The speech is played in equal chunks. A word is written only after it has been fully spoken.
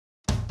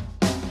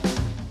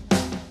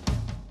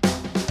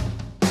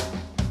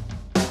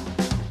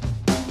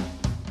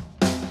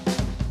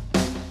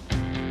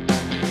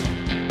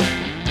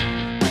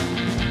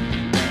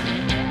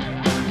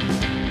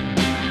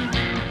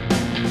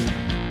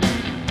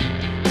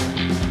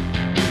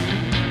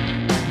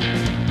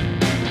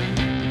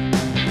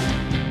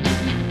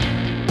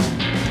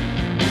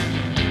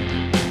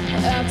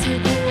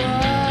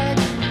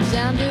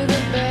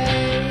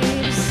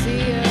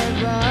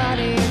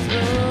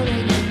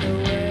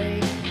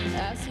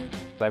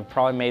I've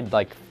probably made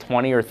like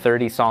 20 or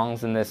 30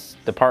 songs in this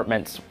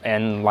department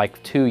in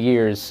like 2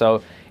 years,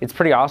 so it's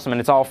pretty awesome,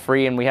 and it's all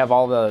free, and we have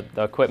all the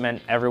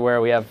equipment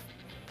everywhere. We have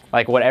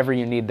like whatever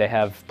you need, they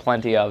have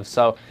plenty of,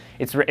 so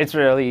it's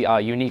really a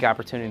unique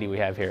opportunity we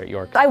have here at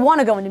York. I want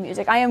to go into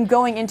music. I am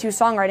going into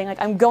songwriting. Like,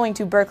 I'm going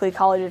to Berklee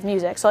College of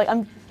Music, so like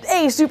I'm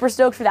A, super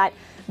stoked for that.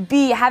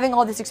 B, having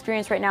all this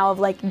experience right now of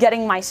like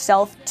getting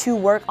myself to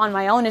work on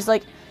my own is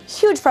like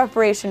huge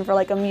preparation for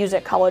like a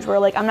music college where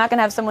like I'm not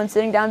gonna have someone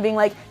sitting down being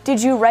like,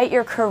 did you write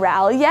your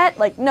chorale yet?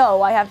 Like,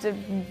 no, I have to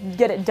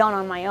get it done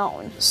on my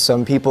own.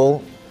 Some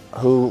people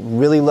who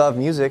really love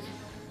music,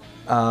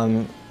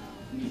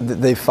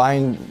 they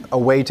find a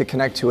way to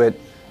connect to it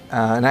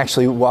and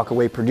actually walk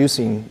away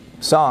producing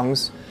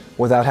songs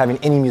without having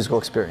any musical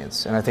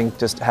experience. And I think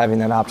just having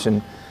that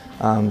option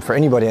for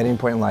anybody at any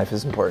point in life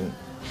is important.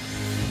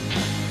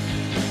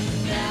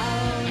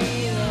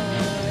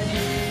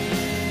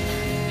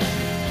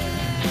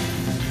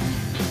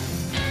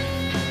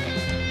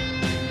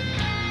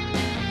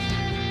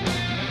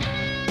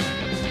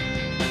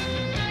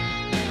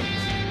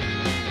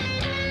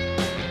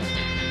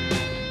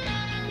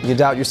 You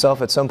doubt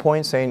yourself at some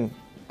point saying,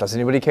 does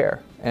anybody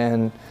care?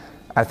 And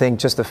I think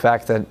just the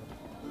fact that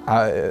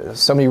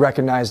somebody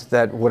recognized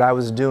that what I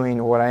was doing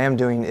or what I am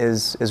doing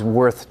is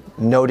worth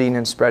noting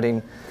and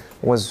spreading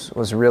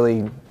was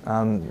really,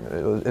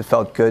 it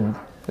felt good.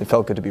 It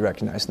felt good to be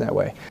recognized in that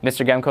way.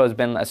 Mr. Gemkow has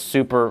been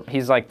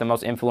he's like the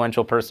most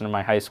influential person in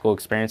my high school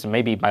experience and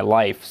maybe my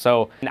life.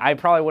 So I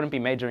probably wouldn't be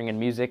majoring in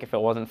music if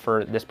it wasn't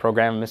for this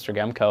program, Mr.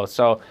 Gemkow.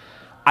 So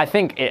I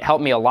think it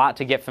helped me a lot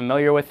to get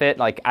familiar with it.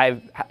 Like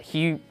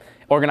he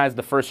organized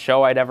the first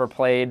show I'd ever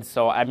played.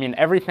 So I mean,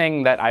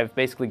 everything that I've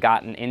basically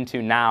gotten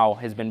into now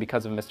has been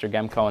because of Mr.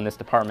 Gemkow in this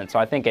department. So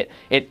I think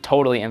it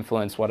totally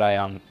influenced what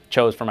I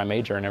chose for my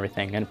major and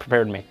everything, and it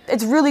prepared me.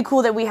 It's really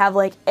cool that we have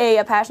like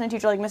a passionate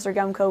teacher like Mr.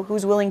 Gemkow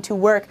who's willing to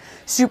work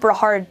super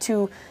hard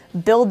to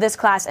build this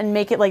class and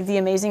make it like the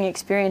amazing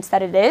experience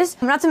that it is.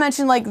 Not to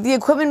mention like the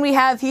equipment we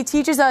have, he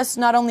teaches us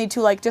not only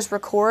to like just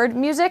record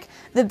music,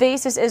 the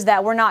basis is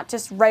that we're not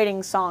just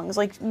writing songs.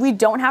 Like, we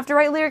don't have to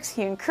write lyrics,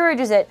 he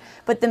encourages it,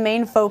 but the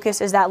main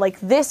focus is that like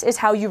this is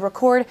how you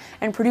record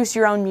and produce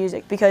your own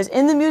music, because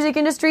in the music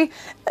industry,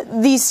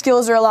 these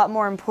skills are a lot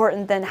more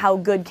important than how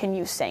good can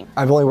you sing.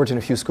 I've only worked in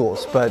a few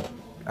schools, but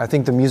I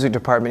think the music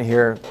department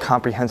here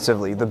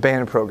comprehensively, the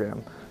band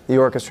program, the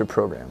orchestra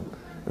program,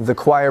 the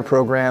choir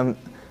program,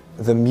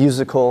 the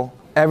musical,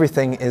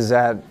 everything is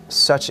at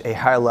such a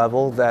high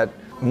level that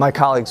my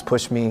colleagues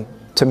push me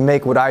to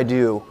make what I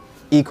do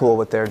equal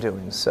what they're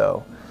doing.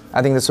 So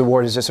I think this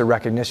award is just a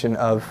recognition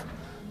of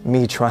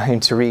me trying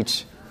to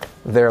reach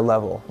their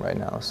level right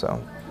now.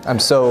 So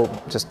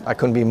I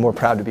couldn't be more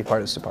proud to be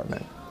part of this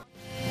department.